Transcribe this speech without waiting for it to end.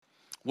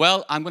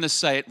Well, I'm going to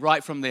say it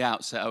right from the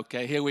outset,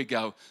 okay? Here we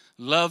go.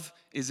 Love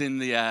is in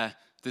the air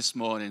this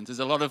morning. There's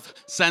a lot of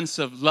sense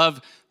of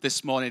love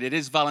this morning. It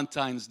is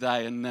Valentine's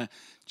Day, and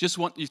just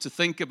want you to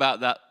think about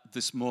that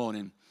this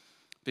morning,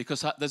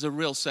 because there's a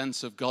real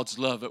sense of God's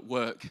love at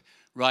work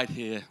right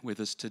here with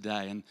us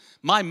today. And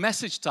my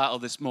message title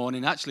this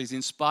morning actually is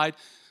inspired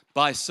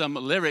by some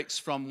lyrics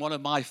from one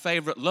of my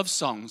favorite love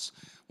songs.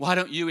 Why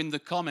don't you, in the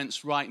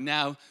comments right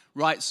now,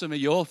 write some of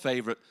your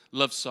favorite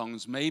love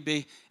songs?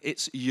 Maybe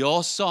it's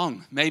your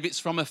song. Maybe it's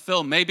from a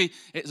film. Maybe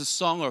it's a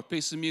song or a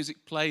piece of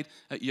music played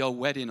at your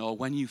wedding or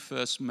when you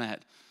first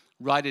met.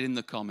 Write it in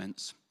the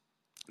comments.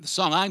 The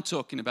song I'm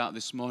talking about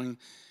this morning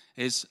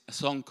is a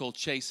song called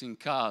Chasing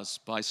Cars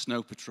by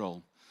Snow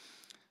Patrol.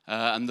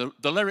 And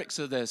the lyrics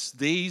are this: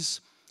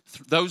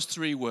 those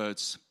three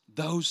words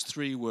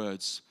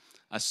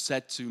are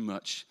said too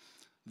much,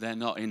 they're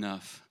not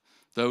enough.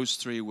 Those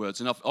three words.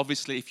 And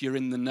obviously, if you're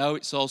in the know,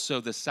 it's also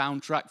the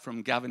soundtrack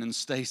from Gavin and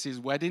Stacey's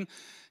wedding,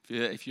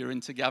 if you're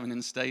into Gavin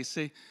and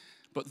Stacey.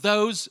 But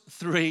those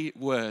three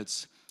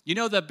words, you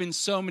know, there have been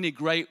so many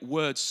great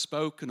words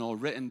spoken or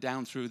written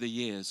down through the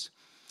years.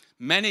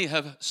 Many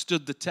have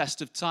stood the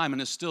test of time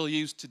and are still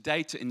used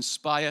today to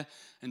inspire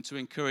and to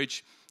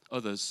encourage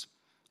others.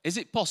 Is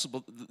it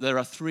possible that there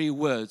are three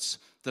words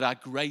that are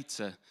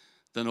greater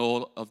than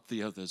all of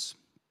the others?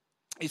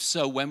 If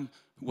so, when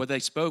were they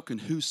spoken?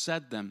 Who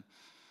said them?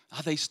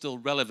 Are they still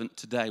relevant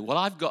today? Well,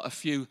 I've got a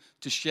few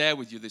to share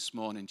with you this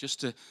morning, just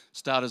to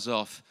start us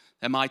off.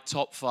 They're my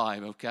top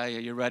 5, okay?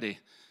 Are you ready?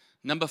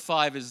 Number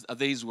 5 are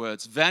these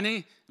words: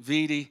 Veni,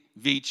 Vidi,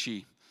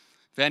 Vici.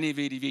 Veni,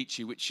 Vidi,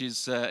 Vici, which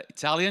is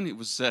Italian. It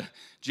was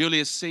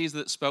Julius Caesar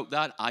that spoke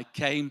that. I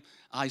came,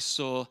 I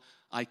saw,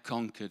 I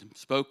conquered.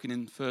 Spoken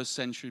in 1st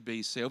century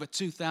BC, over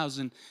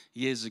 2,000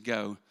 years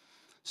ago.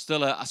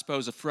 Still, I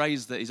suppose, a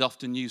phrase that is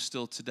often used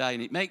still today,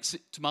 and it makes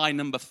it to my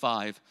number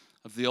 5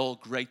 of the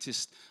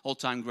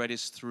all-time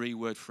greatest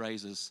 3-word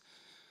phrases.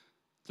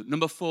 But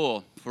number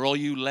 4, for all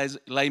you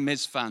Les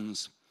Mis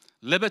fans: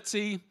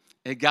 liberty,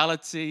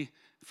 equality,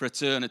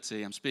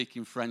 fraternity. I'm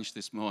speaking French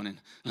this morning.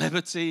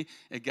 Liberty,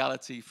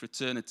 equality,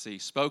 fraternity.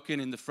 Spoken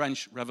in the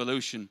French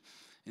Revolution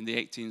in the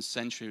 18th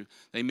century.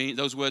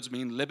 Those words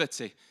mean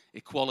liberty,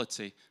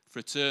 equality,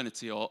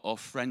 fraternity, or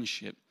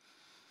friendship.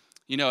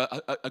 You know,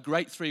 a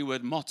great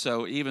 3-word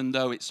motto, even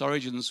though its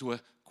origins were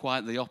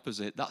quite the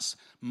opposite. That's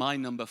my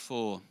number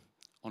 4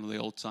 on the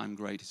all-time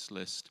greatest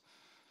list.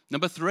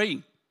 Number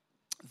 3,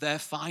 their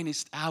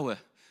finest hour.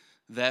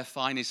 Their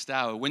finest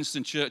hour.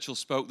 Winston Churchill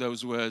spoke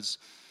those words,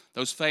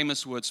 those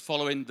famous words,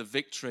 following the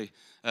victory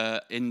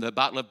in the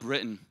Battle of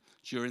Britain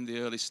during the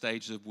early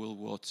stages of World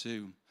War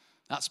II.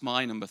 That's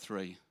my number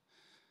 3.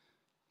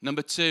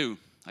 Number 2,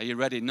 are you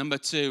ready? Number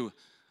 2,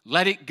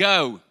 let it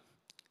go.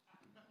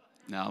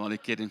 No, I'm only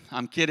kidding.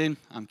 I'm kidding.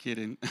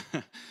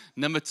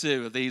 Number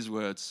 2 are these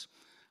words: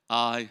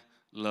 I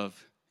love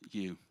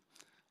you.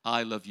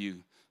 I love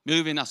you.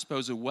 Moving, I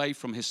suppose, away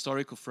from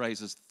historical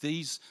phrases,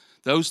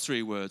 those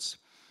 3 words,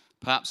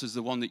 perhaps, is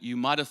the one that you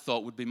might have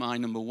thought would be my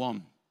number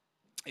 1.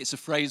 It's a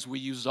phrase we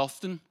use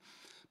often,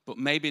 but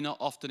maybe not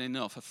often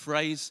enough. A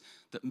phrase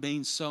that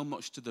means so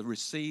much to the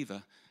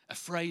receiver. A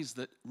phrase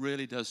that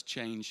really does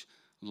change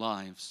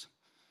lives.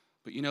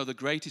 But you know, the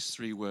greatest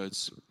 3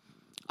 words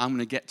I'm going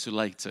to get to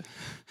later.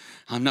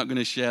 I'm not going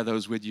to share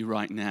those with you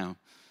right now.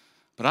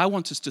 But I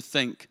want us to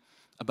think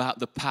about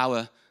the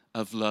power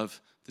of love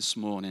this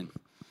morning.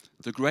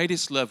 The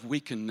greatest love we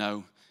can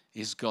know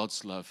is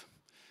God's love.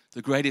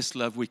 The greatest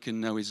love we can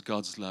know is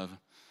God's love.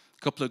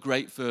 A couple of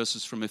great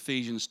verses from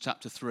Ephesians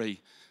chapter 3,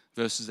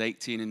 verses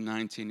 18 and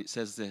 19. It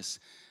says this: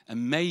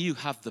 and may you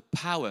have the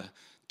power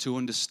to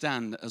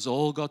understand, as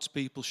all God's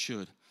people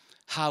should,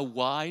 how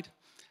wide,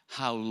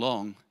 how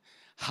long,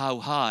 how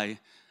high,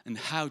 and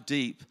how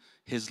deep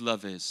his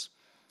love is.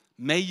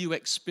 May you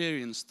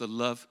experience the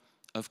love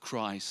of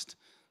Christ.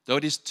 Though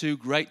it is too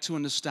great to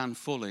understand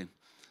fully,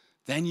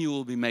 then you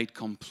will be made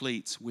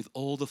complete with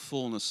all the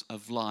fullness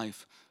of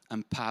life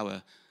and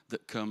power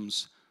that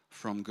comes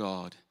from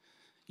God.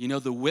 You know,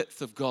 the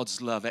width of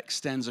God's love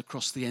extends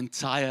across the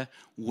entire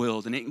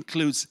world, and it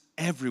includes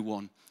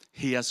everyone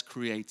he has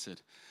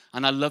created.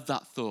 And I love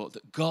that thought,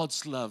 that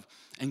God's love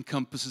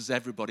encompasses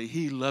everybody.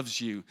 He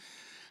loves you.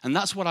 And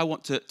that's what I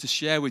want to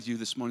share with you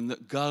this morning,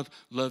 that God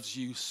loves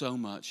you so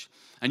much.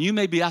 And you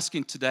may be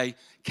asking today,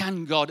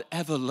 can God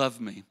ever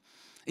love me?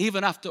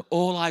 Even after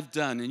all I've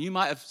done, and you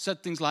might have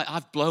said things like,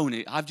 I've blown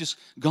it, I've just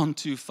gone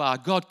too far.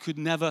 God could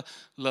never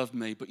love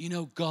me. But you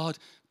know, God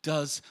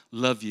does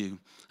love you.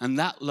 And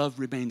that love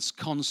remains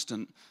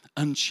constant,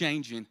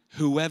 unchanging,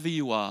 whoever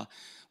you are.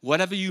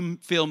 Whatever you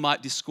feel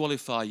might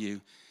disqualify you,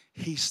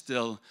 he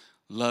still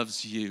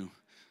loves you.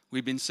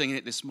 We've been singing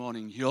it this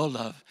morning. Your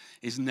love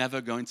is never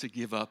going to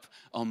give up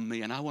on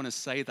me. And I want to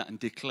say that and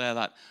declare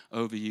that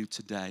over you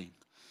today.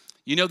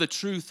 You know, the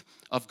truth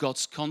of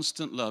God's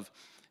constant love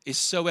is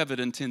so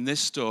evident in this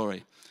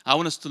story. I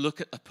want us to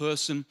look at a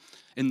person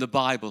in the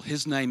Bible.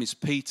 His name is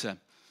Peter.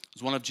 He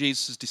was one of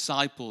Jesus'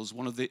 disciples,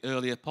 one of the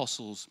early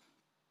apostles.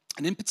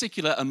 And in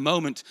particular, a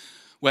moment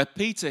where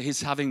Peter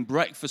is having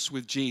breakfast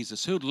with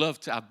Jesus. Who'd love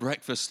to have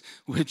breakfast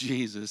with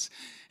Jesus?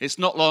 It's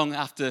not long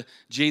after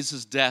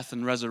Jesus' death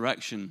and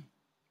resurrection.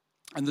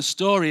 And the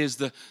story is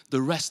the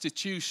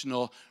restitution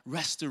or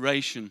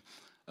restoration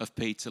of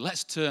Peter.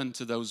 Let's turn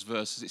to those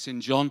verses. It's in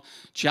John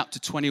chapter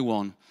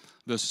 21,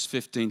 verses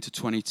 15 to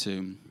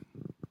 22.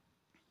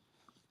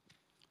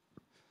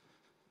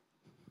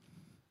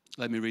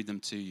 Let me read them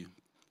to you.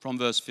 From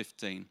verse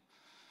 15.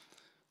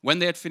 When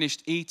they had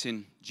finished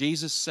eating,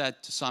 Jesus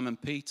said to Simon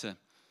Peter,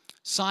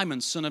 "Simon,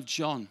 son of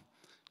John,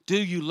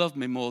 do you love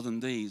me more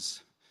than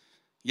these?"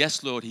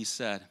 "Yes, Lord," he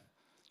said.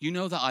 "You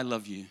know that I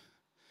love you."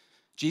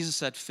 Jesus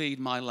said, "Feed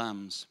my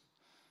lambs."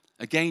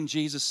 Again,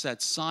 Jesus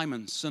said,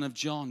 "Simon, son of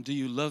John, do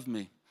you love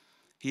me?"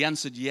 He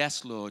answered,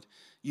 "Yes, Lord,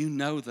 you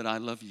know that I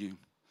love you."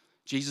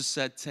 Jesus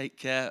said, "Take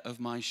care of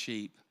my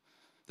sheep."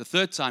 The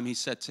third time he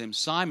said to him,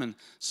 "Simon,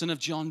 son of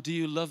John, do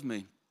you love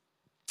me?"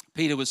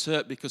 Peter was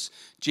hurt because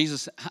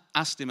Jesus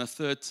asked him a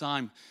third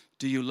time,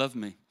 "Do you love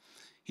me?"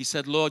 He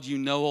said, "Lord, you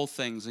know all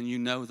things and you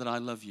know that I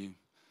love you."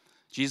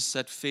 Jesus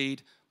said,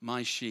 "Feed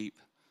my sheep.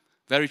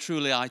 Very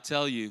truly I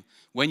tell you,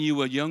 when you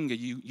were younger,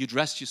 you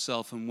dressed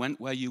yourself and went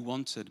where you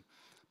wanted.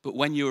 But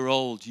when you are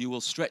old, you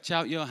will stretch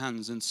out your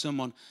hands and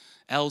someone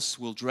else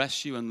will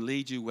dress you and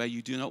lead you where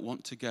you do not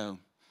want to go."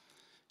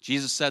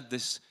 Jesus said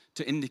this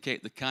to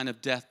indicate the kind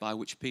of death by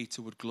which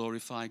Peter would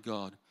glorify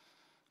God.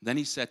 Then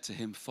he said to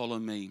him, "Follow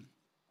me."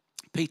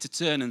 Peter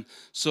turned and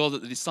saw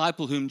that the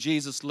disciple whom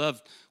Jesus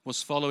loved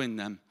was following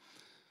them.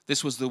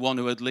 This was the one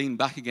who had leaned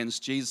back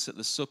against Jesus at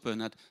the supper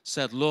and had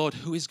said, "Lord,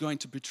 who is going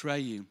to betray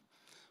you?"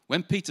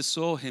 When Peter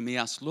saw him, he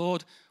asked,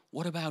 "Lord,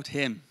 what about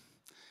him?"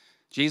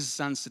 Jesus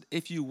answered,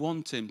 "If you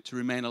want him to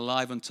remain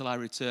alive until I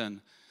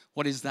return,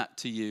 what is that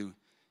to you?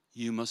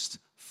 You must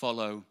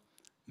follow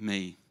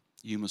me.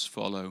 You must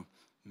follow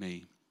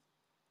me."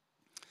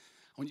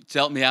 I want you to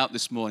help me out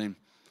this morning.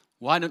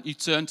 Why don't you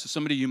turn to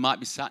somebody you might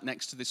be sat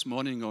next to this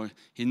morning or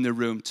in the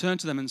room. Turn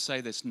to them and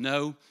say this: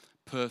 no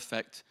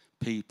perfect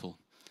people.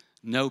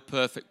 No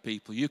perfect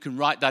people. You can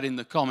write that in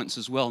the comments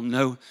as well.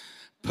 No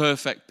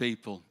perfect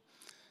people.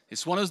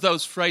 It's one of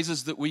those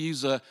phrases that we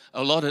use a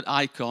lot at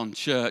Icon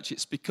Church.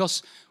 It's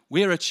because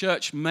we're a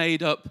church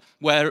made up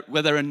where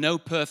there are no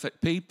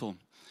perfect people.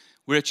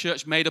 We're a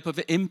church made up of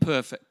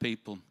imperfect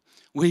people.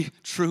 We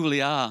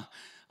truly are.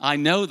 I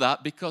know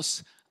that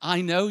because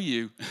I know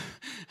you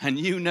and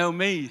you know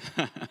me.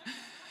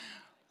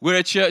 We're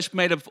a church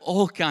made up of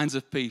all kinds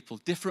of people,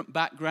 different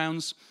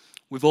backgrounds.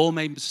 We've all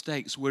made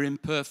mistakes. We're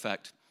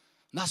imperfect.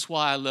 And that's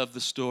why I love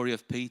the story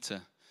of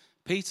Peter.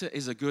 Peter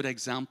is a good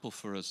example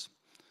for us.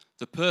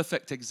 The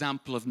perfect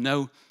example of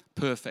no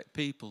perfect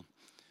people.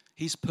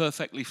 He's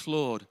perfectly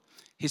flawed.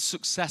 His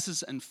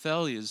successes and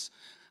failures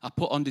are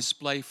put on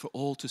display for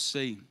all to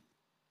see.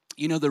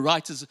 You know, the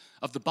writers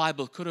of the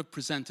Bible could have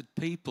presented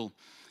people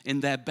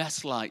in their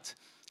best light,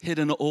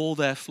 hidden all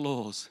their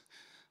flaws.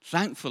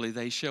 Thankfully,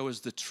 they show us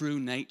the true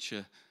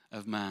nature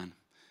of man,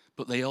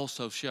 but they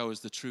also show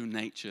us the true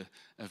nature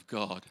of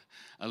God,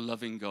 a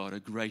loving God, a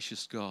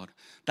gracious God.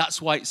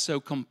 That's why it's so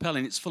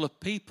compelling. It's full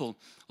of people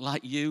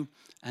like you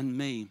and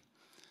me.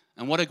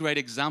 And what a great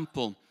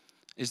example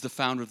is the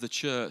founder of the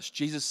church.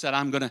 Jesus said,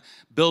 "I'm going to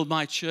build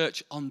my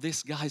church on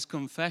this guy's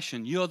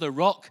confession. You're the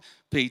rock,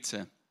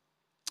 Peter."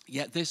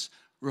 Yet this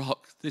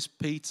rock, this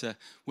Peter,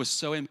 was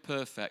so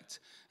imperfect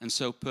and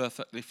so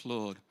perfectly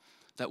flawed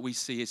that we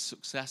see his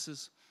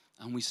successes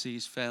and we see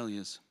his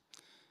failures.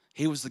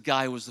 He was the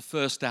guy who was the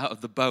first out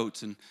of the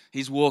boat, and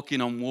he's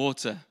walking on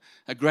water.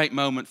 A great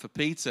moment for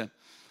Peter.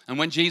 And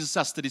when Jesus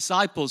asked the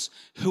disciples,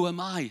 "Who am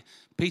I?"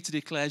 Peter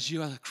declares,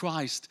 "You are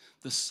Christ,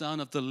 the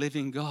Son of the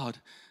living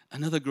God."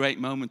 Another great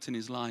moment in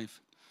his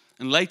life.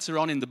 And later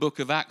on in the book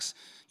of Acts,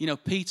 you know,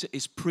 Peter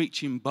is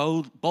preaching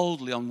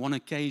boldly on one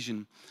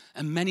occasion,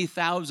 and many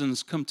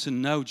thousands come to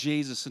know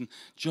Jesus and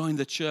join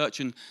the church,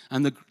 and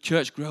the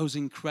church grows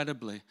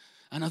incredibly.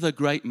 Another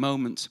great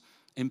moment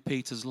in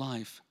Peter's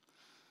life.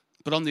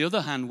 But on the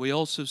other hand, we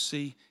also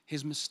see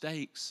his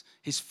mistakes,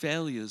 his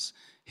failures,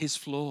 his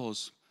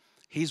flaws.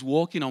 He's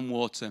walking on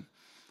water,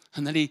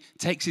 and then he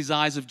takes his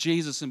eyes off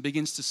Jesus and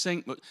begins to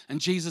sink,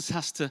 and Jesus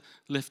has to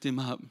lift him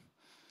up.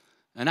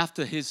 And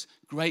after his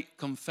great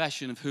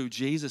confession of who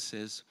Jesus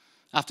is,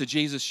 after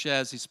Jesus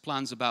shares his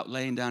plans about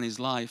laying down his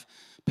life,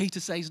 Peter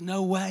says,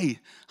 "No way,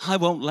 I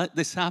won't let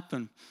this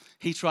happen."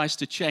 He tries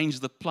to change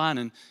the plan,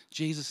 and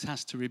Jesus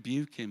has to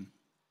rebuke him.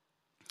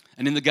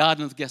 And in the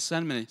Garden of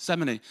Gethsemane,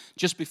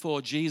 just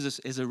before Jesus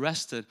is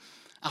arrested,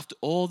 after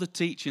all the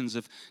teachings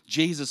of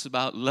Jesus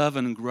about love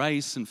and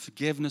grace and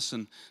forgiveness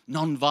and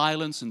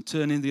non-violence and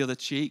turning the other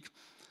cheek,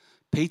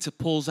 Peter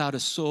pulls out a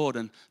sword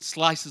and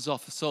slices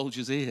off a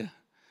soldier's ear.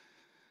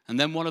 And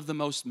then one of the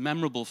most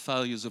memorable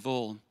failures of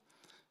all,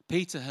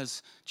 Peter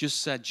has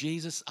just said,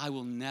 "Jesus, I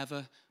will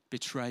never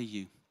betray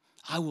you.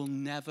 I will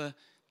never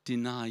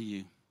deny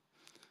you."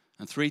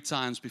 And 3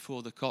 times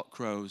before the cock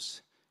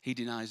crows, he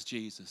denies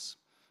Jesus.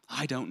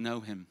 "I don't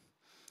know him.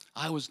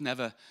 I was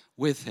never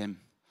with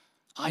him.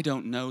 I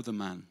don't know the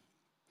man."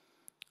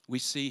 We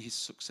see his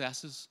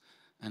successes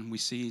and we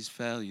see his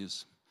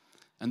failures.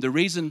 And the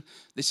reason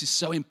this is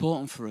so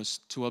important for us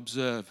to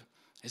observe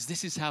is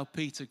this is how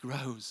Peter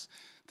grows.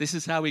 This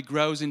is how he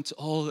grows into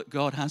all that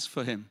God has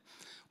for him.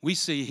 We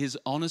see his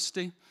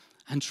honesty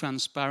and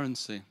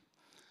transparency.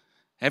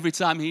 Every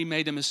time he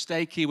made a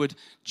mistake, he would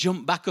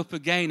jump back up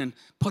again and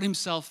put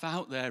himself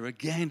out there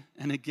again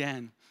and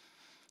again.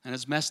 And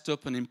as messed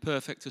up and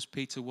imperfect as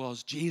Peter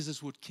was,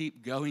 Jesus would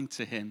keep going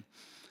to him,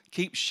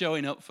 keep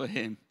showing up for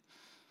him.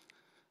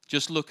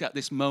 Just look at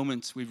this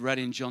moment we've read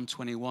in John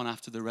 21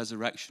 after the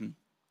resurrection.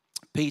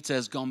 Peter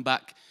has gone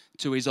back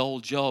to his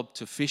old job,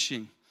 to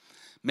fishing,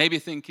 maybe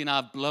thinking,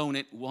 I've blown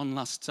it one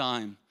last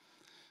time.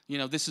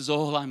 This is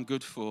all I'm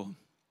good for.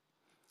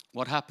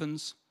 What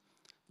happens?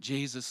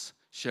 Jesus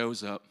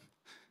shows up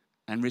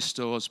and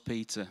restores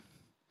Peter.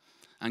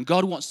 And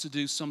God wants to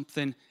do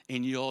something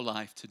in your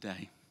life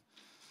today.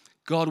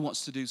 God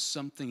wants to do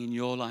something in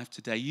your life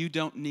today. You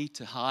don't need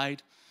to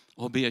hide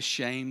or be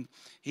ashamed.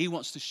 He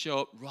wants to show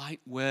up right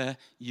where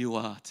you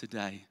are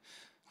today.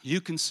 You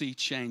can see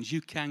change.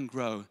 You can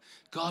grow.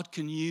 God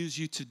can use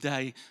you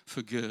today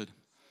for good.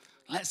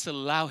 Let's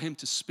allow him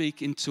to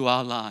speak into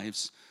our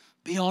lives.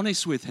 Be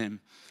honest with him.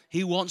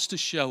 He wants to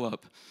show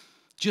up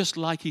just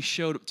like he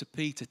showed up to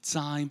Peter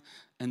time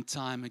and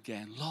time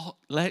again. Lord,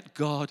 let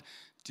God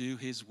do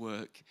his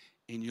work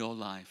in your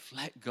life.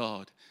 Let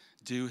God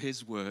do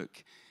his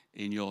work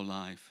in your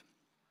life.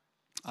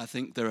 I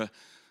think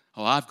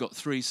I've got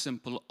 3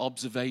 simple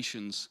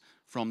observations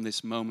from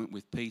this moment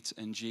with Peter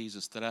and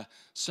Jesus that are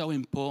so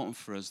important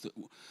for us, that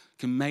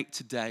can make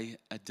today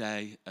a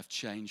day of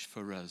change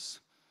for us.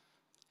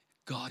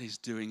 God is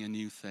doing a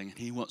new thing, and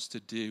he wants to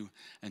do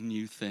a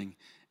new thing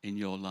in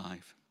your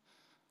life.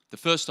 The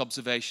first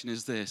observation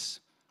is this.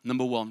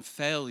 Number 1,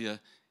 failure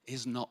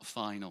is not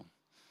final.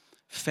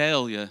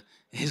 Failure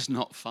is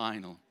not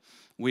final.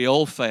 We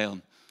all fail.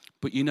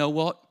 But you know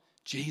what?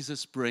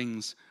 Jesus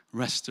brings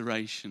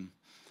restoration.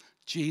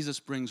 Jesus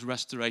brings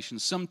restoration.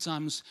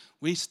 Sometimes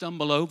we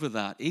stumble over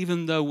that.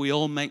 Even though we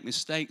all make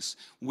mistakes,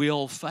 we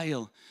all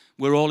fail.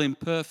 We're all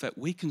imperfect.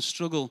 We can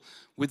struggle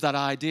with that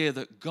idea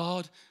that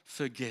God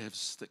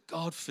forgives, that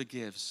God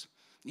forgives.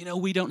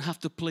 We don't have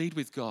to plead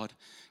with God.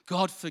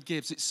 God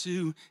forgives. It's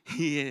who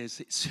he is.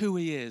 It's who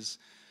he is.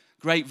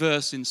 Great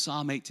verse in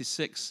Psalm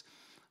 86,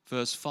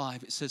 verse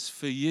 5. It says,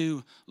 "For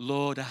you,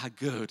 Lord, are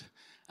good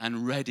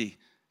and ready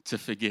to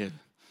forgive,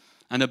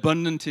 and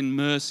abundant in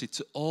mercy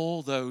to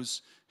all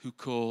those who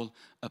call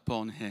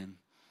upon him."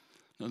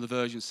 Another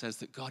version says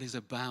that God is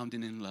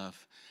abounding in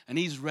love, and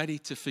he's ready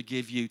to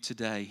forgive you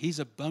today. He's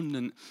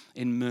abundant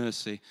in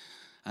mercy,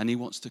 and he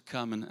wants to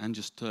come and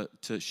just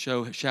to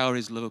shower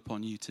his love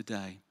upon you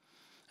today.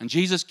 And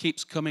Jesus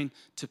keeps coming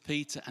to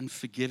Peter and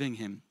forgiving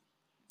him.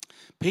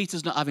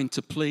 Peter's not having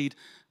to plead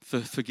for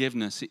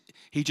forgiveness.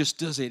 He just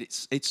does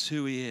it. It's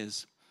who he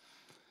is.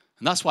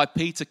 And that's why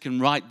Peter can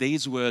write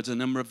these words a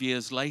number of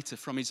years later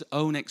from his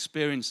own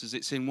experiences.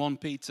 It's in 1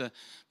 Peter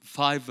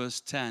 5, verse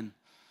 10.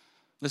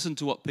 Listen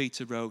to what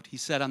Peter wrote. He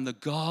said, "And the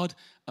God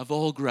of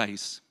all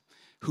grace,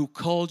 who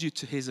called you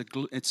to his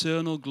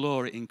eternal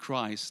glory in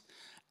Christ,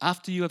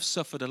 after you have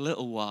suffered a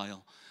little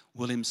while,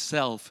 will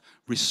himself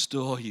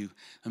restore you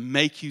and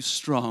make you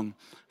strong,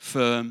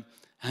 firm,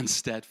 and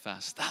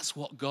steadfast." That's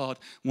what God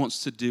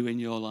wants to do in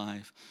your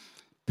life.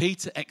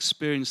 Peter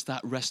experienced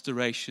that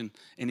restoration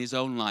in his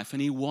own life,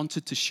 and he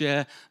wanted to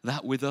share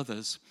that with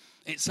others.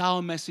 It's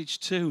our message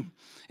too.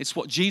 It's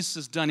what Jesus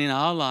has done in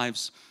our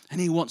lives, and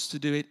he wants to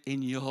do it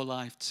in your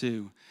life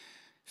too.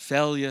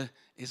 Failure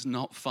is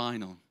not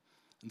final.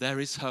 There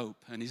is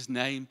hope, and his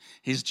name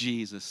is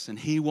Jesus, and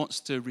he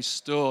wants to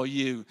restore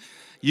you.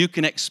 You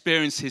can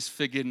experience his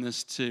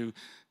forgiveness too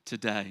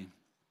today.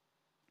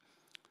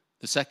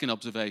 The second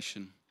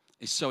observation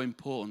is so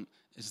important,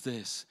 is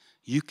this: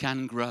 you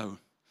can grow.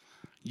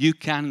 You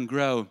can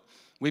grow.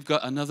 We've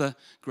got another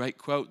great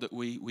quote that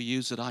we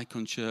use at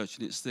Icon Church,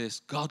 and it's this: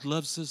 God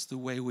loves us the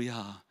way we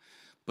are,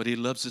 but he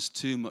loves us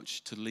too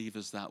much to leave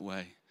us that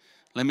way.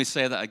 Let me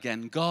say that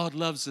again. God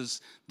loves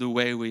us the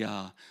way we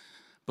are,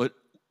 but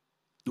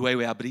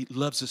he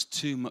loves us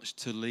too much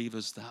to leave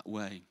us that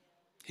way.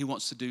 He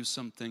wants to do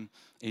something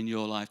in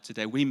your life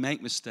today. We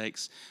make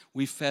mistakes,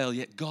 we fail,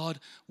 yet God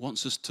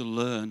wants us to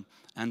learn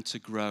and to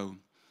grow.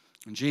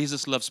 And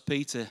Jesus loves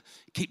Peter,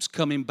 keeps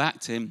coming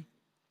back to him.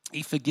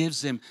 He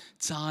forgives him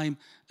time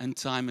and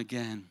time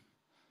again.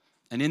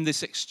 And in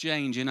this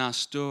exchange, in our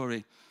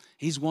story,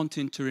 he's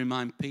wanting to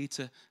remind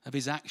Peter of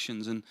his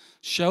actions and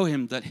show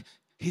him that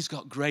he's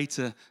got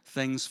greater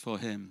things for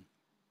him.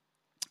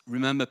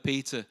 Remember,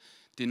 Peter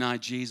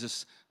denied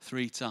Jesus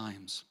 3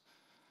 times.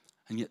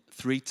 And yet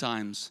 3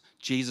 times,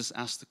 Jesus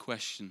asked the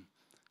question,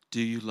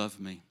 "Do you love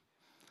me?"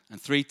 And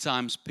 3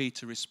 times,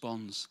 Peter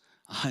responds,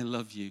 "I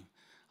love you.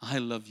 I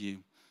love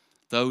you."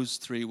 Those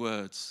 3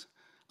 words,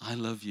 "I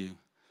love you."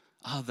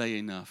 Are they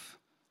enough?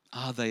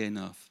 Are they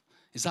enough?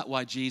 Is that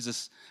why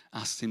Jesus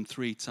asked him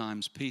 3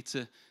 times,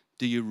 "Peter,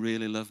 do you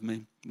really love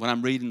me?" When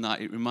I'm reading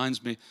that, it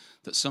reminds me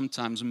that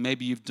sometimes,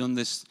 maybe you've done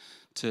this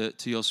to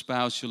your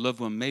spouse, your loved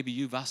one, maybe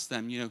you've asked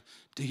them,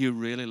 "Do you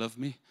really love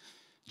me?"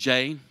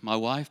 Jane, my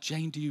wife,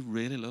 Jane, do you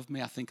really love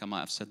me? I think I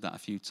might have said that a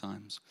few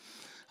times.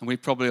 And we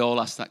probably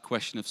all ask that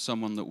question of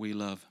someone that we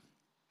love.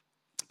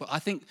 But I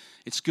think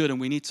it's good,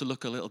 and we need to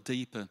look a little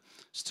deeper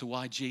as to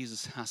why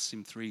Jesus asked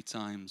him 3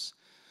 times.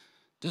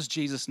 Does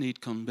Jesus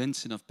need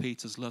convincing of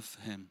Peter's love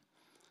for him?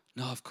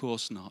 No, of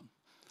course not.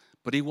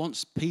 But he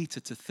wants Peter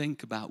to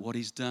think about what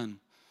he's done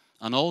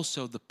and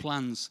also the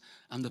plans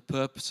and the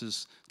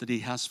purposes that he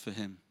has for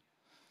him.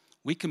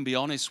 We can be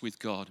honest with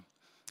God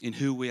in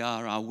who we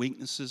are, our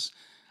weaknesses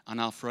and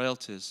our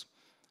frailties,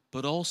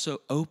 but also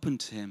open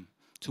to him,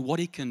 to what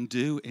he can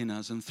do in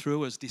us and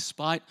through us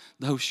despite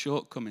those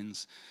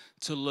shortcomings,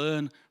 to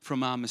learn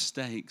from our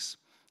mistakes.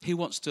 He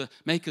wants to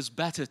make us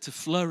better, to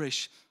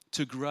flourish,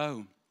 to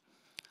grow.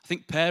 I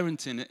think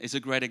parenting is a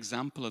great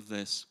example of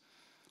this.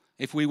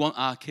 If we want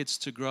our kids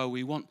to grow,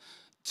 we want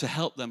to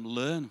help them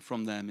learn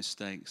from their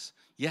mistakes.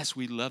 Yes,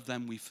 we love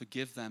them, we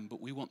forgive them,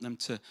 but we want them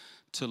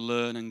to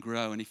learn and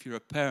grow. And if you're a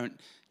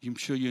parent, I'm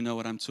sure you know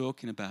what I'm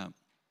talking about.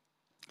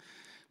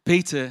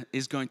 Peter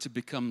is going to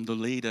become the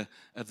leader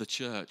of the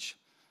church.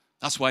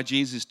 That's why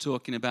Jesus is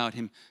talking about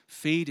him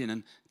feeding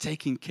and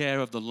taking care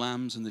of the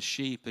lambs and the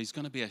sheep. He's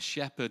going to be a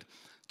shepherd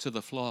to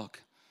the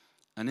flock.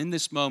 And in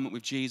this moment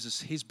with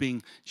Jesus, he's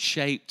being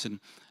shaped,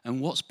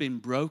 and what's been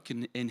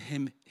broken in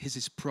him is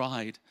his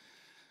pride.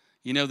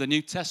 You know, the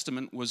New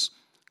Testament was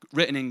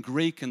written in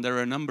Greek, and there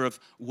are a number of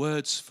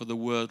words for the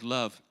word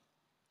love.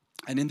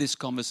 And in this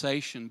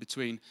conversation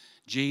between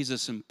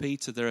Jesus and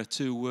Peter, there are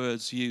 2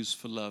 words used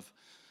for love.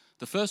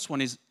 The first one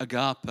is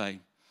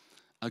agape,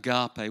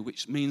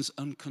 which means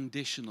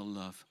unconditional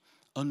love,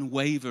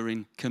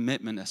 unwavering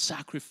commitment, a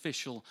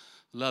sacrificial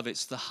love.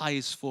 It's the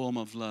highest form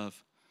of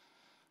love.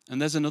 And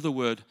there's another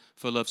word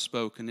for love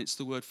spoken. It's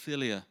the word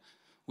philia,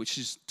 which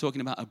is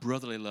talking about a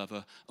brotherly love,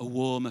 a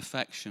warm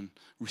affection,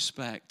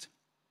 respect.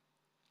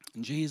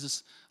 And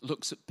Jesus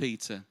looks at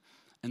Peter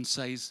and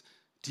says,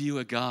 do you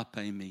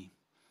agape me?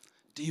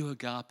 Do you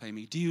agape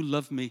me? Do you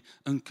love me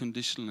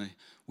unconditionally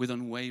with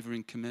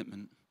unwavering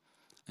commitment?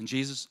 And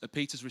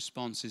Peter's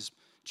response is,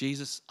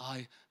 Jesus,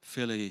 I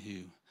philia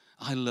you.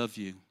 I love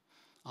you.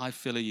 I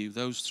philia you.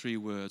 Those 3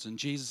 words. And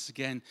Jesus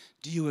again,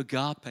 do you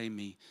agape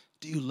me?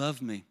 Do you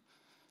love me?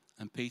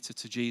 And Peter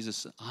to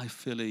Jesus, I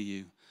philia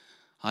you.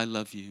 I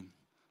love you.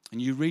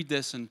 And you read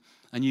this and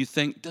you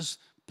think, does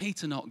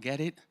Peter not get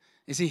it?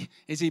 Is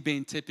he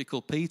being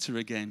typical Peter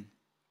again?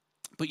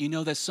 But you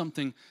know, there's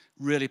something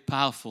really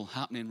powerful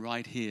happening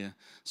right here.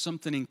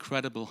 Something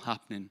incredible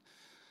happening.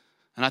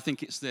 And I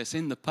think it's this.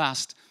 In the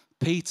past,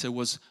 Peter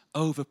was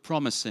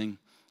over-promising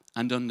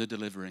and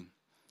under-delivering.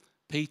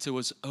 Peter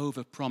was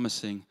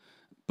over-promising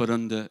but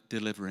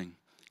under-delivering.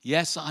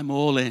 Yes, I'm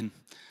all in.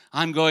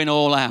 I'm going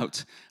all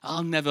out.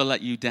 I'll never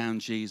let you down,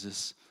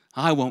 Jesus.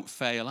 I won't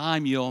fail.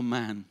 I'm your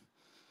man.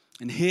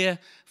 And here,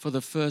 for the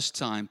first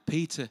time,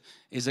 Peter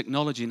is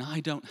acknowledging,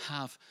 I don't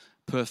have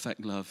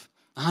perfect love.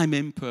 I'm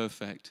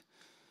imperfect.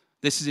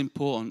 This is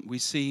important. We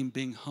see him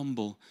being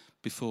humble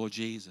before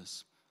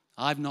Jesus.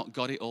 I've not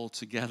got it all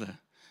together.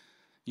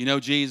 You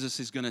know, Jesus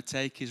is going to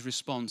take his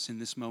response in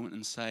this moment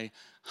and say,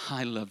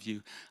 I love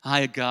you. I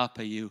agape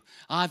you.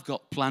 I've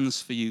got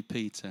plans for you,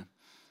 Peter.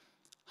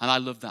 And I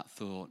love that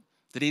thought,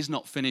 that he's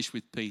not finished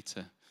with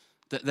Peter,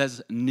 that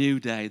there's a new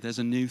day, there's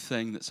a new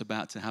thing that's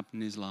about to happen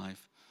in his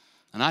life.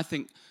 And I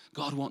think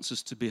God wants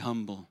us to be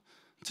humble,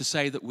 to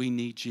say that we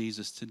need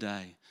Jesus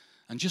today,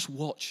 and just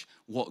watch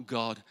what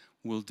God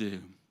will do.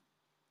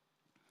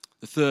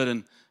 The third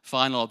and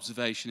final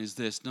observation is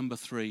this, number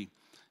 3,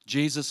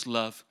 Jesus'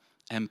 love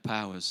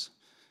empowers.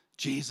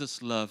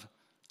 Jesus' love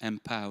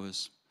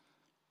empowers.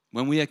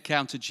 When we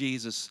encounter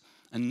Jesus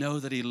and know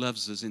that he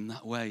loves us in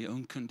that way,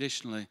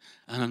 unconditionally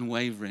and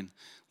unwavering,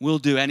 we'll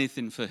do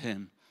anything for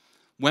him.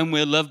 When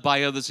we're loved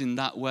by others in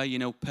that way, you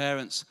know,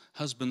 parents,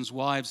 husbands,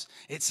 wives,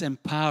 it's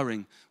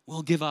empowering.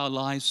 We'll give our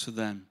lives for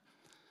them.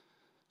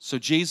 So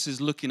Jesus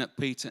is looking at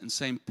Peter and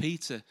saying,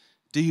 Peter,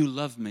 do you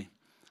love me?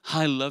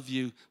 I love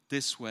you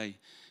this way.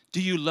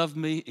 Do you love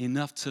me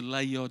enough to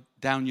lay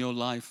down your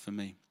life for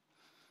me?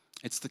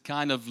 It's the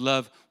kind of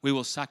love we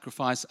will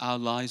sacrifice our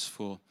lives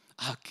for,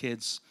 our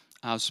kids,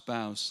 our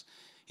spouse.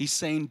 He's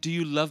saying, do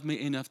you love me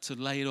enough to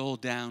lay it all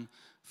down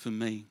for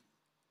me?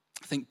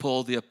 I think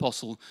Paul the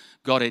apostle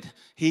got it.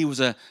 He was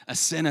a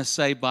sinner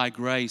saved by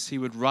grace. He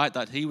would write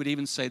that. He would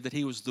even say that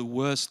he was the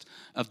worst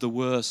of the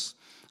worst.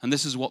 And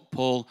this is what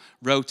Paul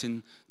wrote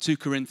in 2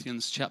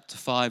 Corinthians chapter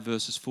 5,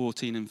 verses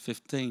 14 and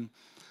 15.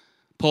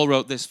 Paul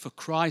wrote this, for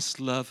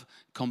Christ's love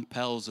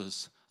compels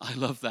us. I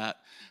love that.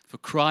 For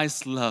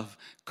Christ's love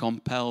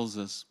compels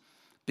us,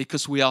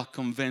 because we are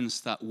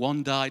convinced that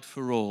one died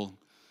for all,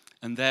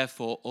 and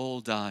therefore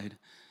all died.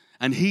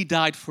 And he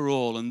died for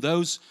all, and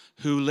those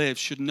who live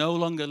should no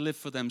longer live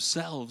for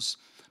themselves,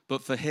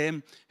 but for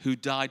him who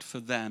died for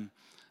them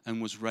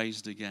and was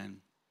raised again.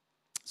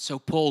 So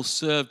Paul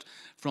served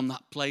from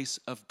that place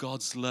of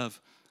God's love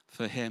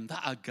for him,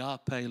 that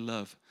agape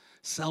love,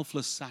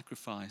 selfless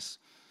sacrifice.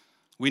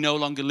 We no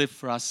longer live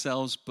for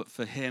ourselves, but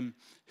for him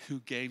who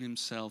gave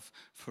himself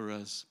for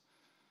us.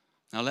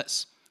 Now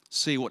let's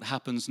see what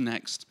happens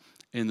next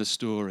in the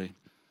story.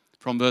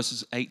 From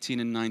verses 18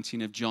 and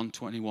 19 of John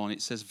 21,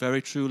 it says,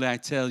 "Very truly I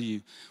tell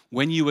you,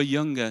 when you were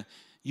younger,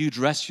 you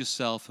dressed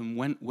yourself and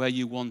went where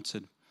you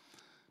wanted.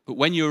 But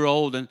when you are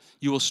old, and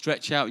you will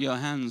stretch out your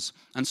hands,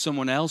 and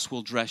someone else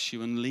will dress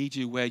you and lead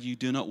you where you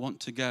do not want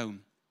to go."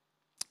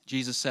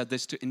 Jesus said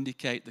this to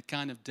indicate the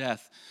kind of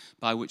death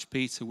by which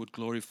Peter would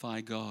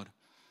glorify God.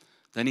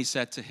 Then he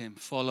said to him,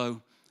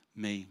 "Follow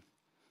me."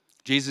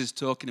 Jesus is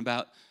talking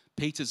about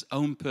Peter's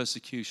own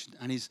persecution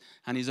and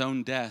his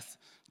own death.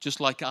 Just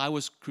like I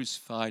was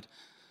crucified,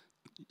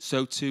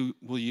 so too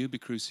will you be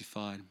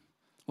crucified.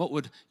 What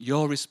would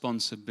your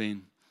response have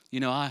been?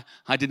 I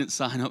didn't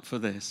sign up for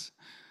this.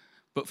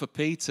 But for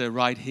Peter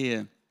right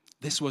here,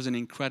 this was an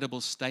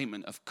incredible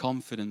statement of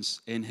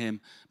confidence in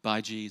him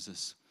by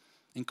Jesus.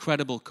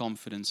 Incredible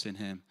confidence in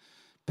him.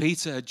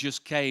 Peter had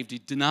just caved. He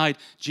denied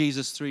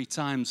Jesus 3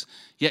 times.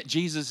 Yet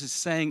Jesus is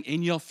saying,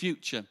 in your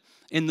future,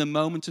 in the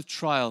moment of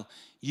trial,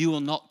 you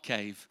will not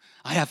cave.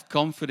 I have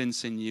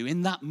confidence in you.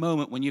 In that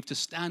moment when you have to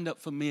stand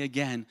up for me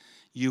again,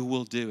 you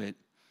will do it.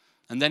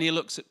 And then he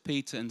looks at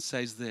Peter and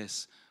says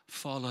this,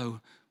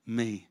 "Follow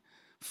me.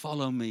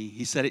 Follow me."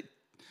 He said it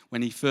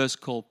when he first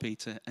called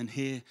Peter, and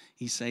here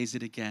he says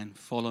it again,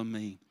 "Follow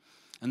me."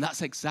 And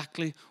that's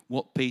exactly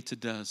what Peter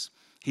does.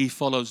 He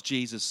follows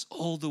Jesus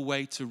all the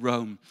way to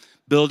Rome,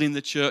 building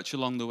the church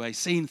along the way,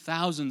 seeing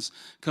thousands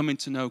coming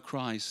to know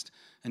Christ,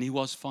 and he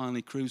was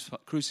finally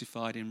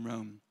crucified in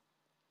Rome.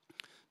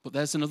 But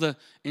there's another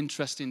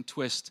interesting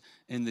twist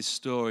in this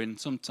story, and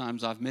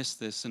sometimes I've missed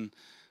this, and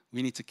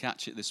we need to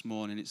catch it this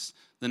morning. It's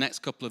the next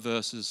couple of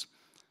verses,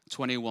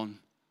 21,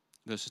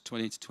 verses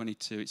 20 to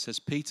 22. It says,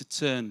 "Peter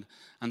turned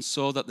and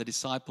saw that the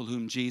disciple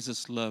whom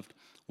Jesus loved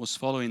was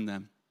following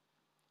them.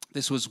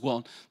 This was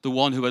the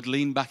one who had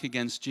leaned back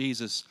against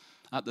Jesus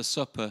at the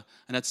supper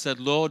and had said,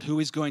 'Lord, who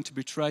is going to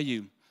betray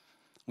you?'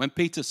 When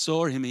Peter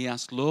saw him, he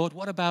asked, 'Lord,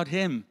 what about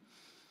him?'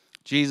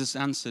 Jesus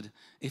answered,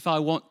 'If I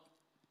want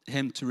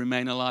him to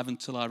remain alive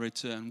until I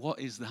return, what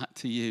is that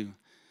to you?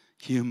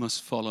 You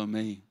must follow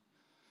me.'"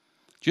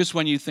 Just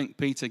when you think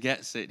Peter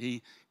gets it,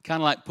 he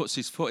kind of like puts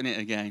his foot in it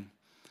again.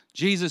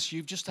 "Jesus,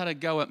 you've just had a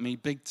go at me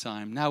big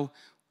time. Now,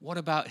 what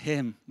about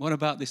him? What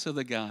about this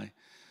other guy?"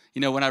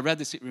 When I read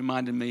this, it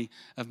reminded me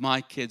of my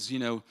kids,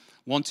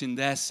 wanting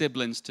their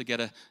siblings to get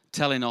a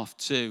telling off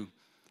too.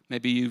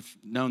 Maybe you've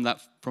known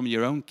that from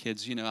your own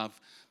kids.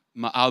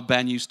 Our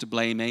Ben used to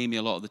blame Amy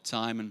a lot of the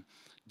time, and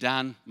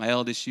Dan, my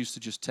eldest, used to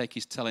just take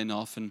his telling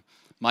off. And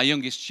my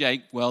youngest,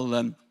 Jake, well,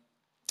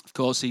 of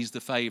course, he's the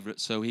favorite,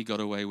 so he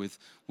got away with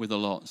a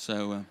lot.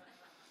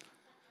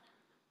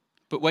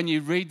 But when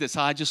you read this,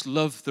 I just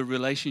love the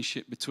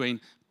relationship between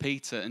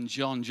Peter and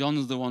John.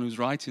 John's the one who's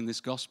writing this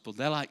gospel.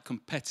 They're like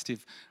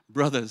competitive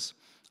brothers.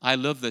 I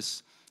love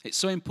this. It's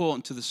so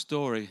important to the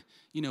story.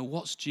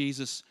 What's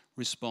Jesus'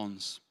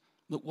 response?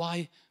 Look,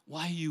 why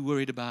are you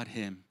worried about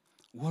him?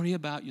 Worry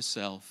about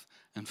yourself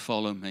and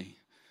follow me.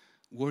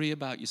 Worry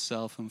about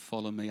yourself and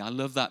follow me. I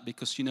love that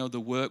because, the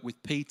work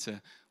with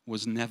Peter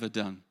was never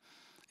done.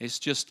 It's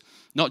just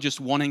not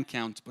just one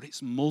encounter, but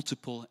it's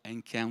multiple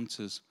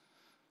encounters.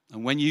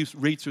 And when you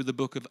read through the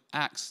book of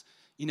Acts,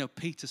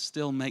 Peter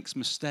still makes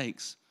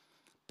mistakes,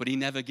 but he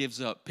never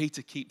gives up.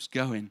 Peter keeps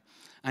going.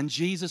 And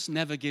Jesus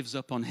never gives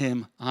up on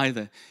him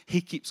either. He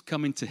keeps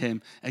coming to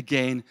him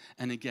again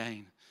and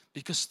again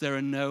because there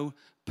are no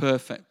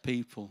perfect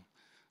people.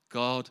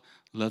 God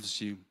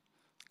loves you.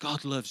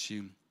 God loves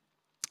you.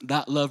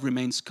 That love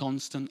remains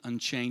constant,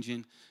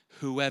 unchanging,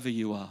 whoever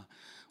you are.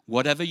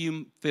 Whatever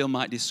you feel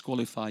might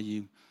disqualify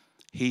you,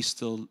 he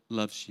still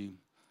loves you.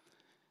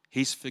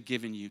 He's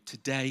forgiven you.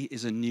 Today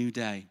is a new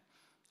day,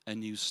 a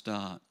new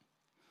start.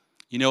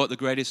 You know what the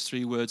greatest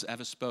 3 words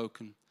ever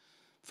spoken?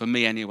 For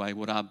me anyway,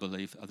 what I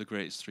believe are the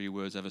greatest 3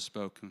 words ever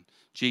spoken.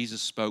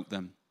 Jesus spoke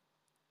them.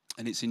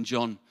 And it's in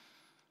John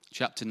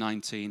chapter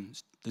 19,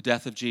 the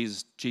death of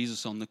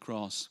Jesus on the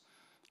cross.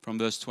 From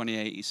verse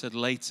 28, he said,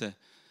 "Later,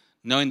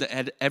 knowing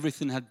that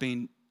everything had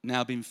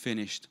now been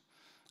finished,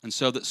 and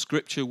so that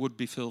scripture would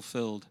be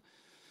fulfilled,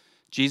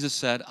 Jesus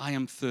said, 'I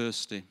am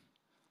thirsty.'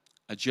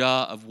 A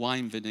jar of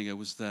wine vinegar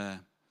was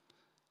there.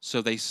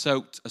 So they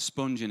soaked a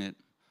sponge in it,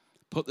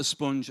 put the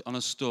sponge on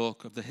a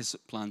stalk of the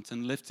hyssop plant,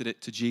 and lifted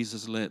it to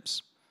Jesus'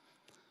 lips.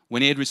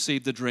 When he had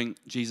received the drink,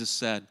 Jesus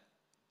said,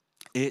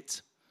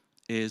 'It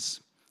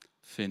is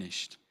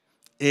finished.'"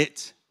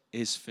 It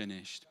is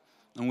finished.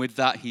 And with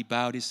that, he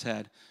bowed his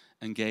head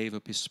and gave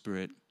up his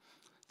spirit.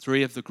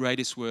 3 of the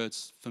greatest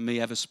words for me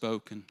ever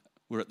spoken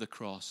were at the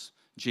cross.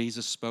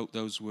 Jesus spoke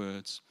those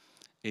words,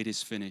 "It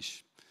is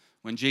finished."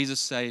 When Jesus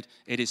said,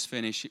 "It is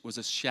finished," it was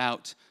a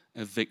shout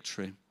of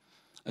victory.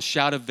 A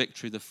shout of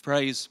victory. The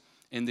phrase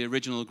in the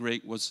original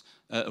Greek was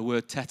a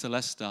word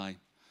tetelestai.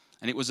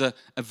 And it was a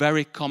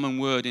very common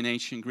word in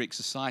ancient Greek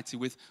society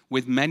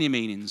with many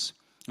meanings.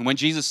 And when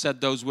Jesus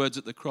said those words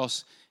at the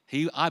cross,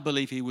 I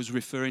believe he was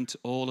referring to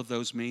all of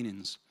those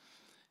meanings.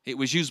 It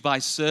was used by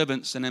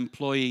servants and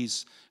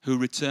employees who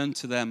returned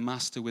to their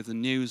master with the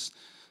news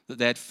that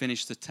they had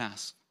finished the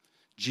task.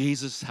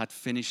 Jesus had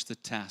finished the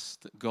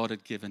task that God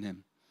had given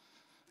him.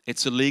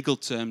 It's a legal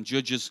term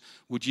judges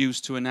would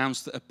use to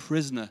announce that a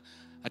prisoner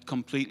had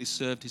completely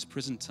served his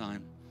prison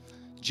time.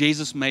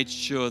 Jesus made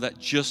sure that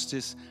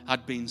justice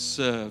had been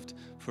served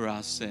for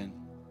our sin.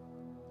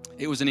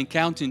 It was an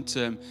accounting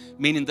term,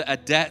 meaning that a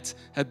debt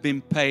had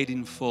been paid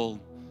in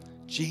full.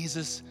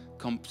 Jesus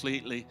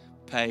completely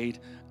paid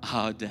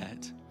our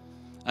debt.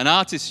 And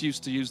artists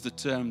used to use the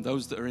term,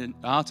 those that are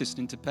artists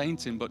into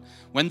painting, but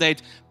when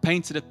they'd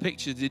painted a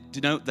picture to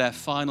denote their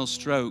final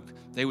stroke,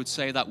 they would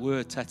say that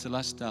word,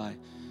 tetelestai.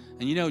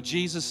 And you know,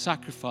 Jesus'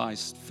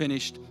 sacrifice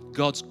finished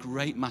God's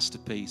great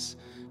masterpiece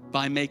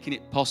by making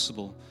it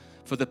possible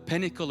for the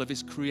pinnacle of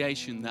his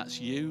creation, that's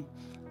you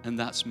and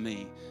that's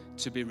me,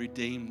 to be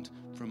redeemed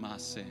from our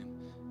sin.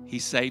 He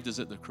saved us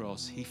at the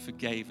cross. He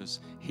forgave us.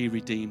 He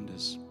redeemed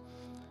us.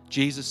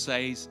 Jesus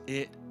says,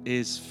 it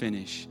is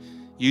finished.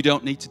 You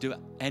don't need to do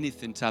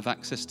anything to have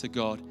access to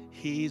God.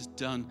 He's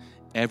done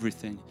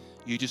everything.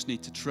 You just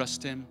need to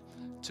trust him,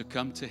 to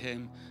come to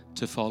him,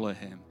 to follow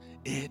him.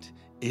 It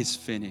is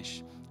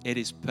finished. It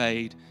is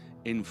paid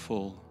in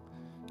full.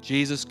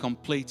 Jesus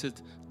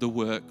completed the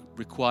work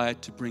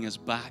required to bring us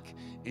back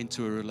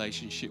into a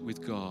relationship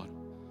with God.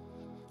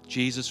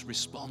 Jesus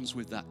responds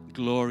with that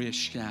glorious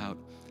shout,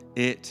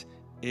 it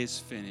is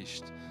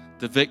finished.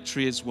 The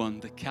victory is won.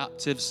 The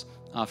captives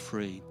are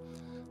free.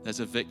 There's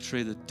a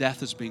victory that death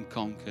has been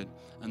conquered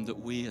and that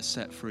we are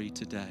set free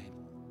today.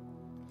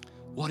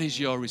 What is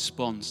your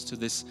response to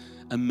this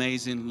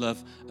amazing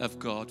love of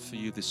God for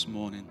you this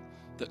morning?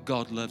 That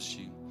God loves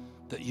you,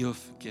 that you're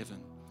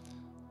forgiven,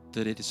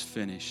 that it is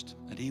finished,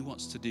 and he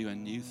wants to do a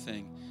new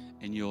thing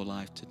in your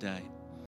life today.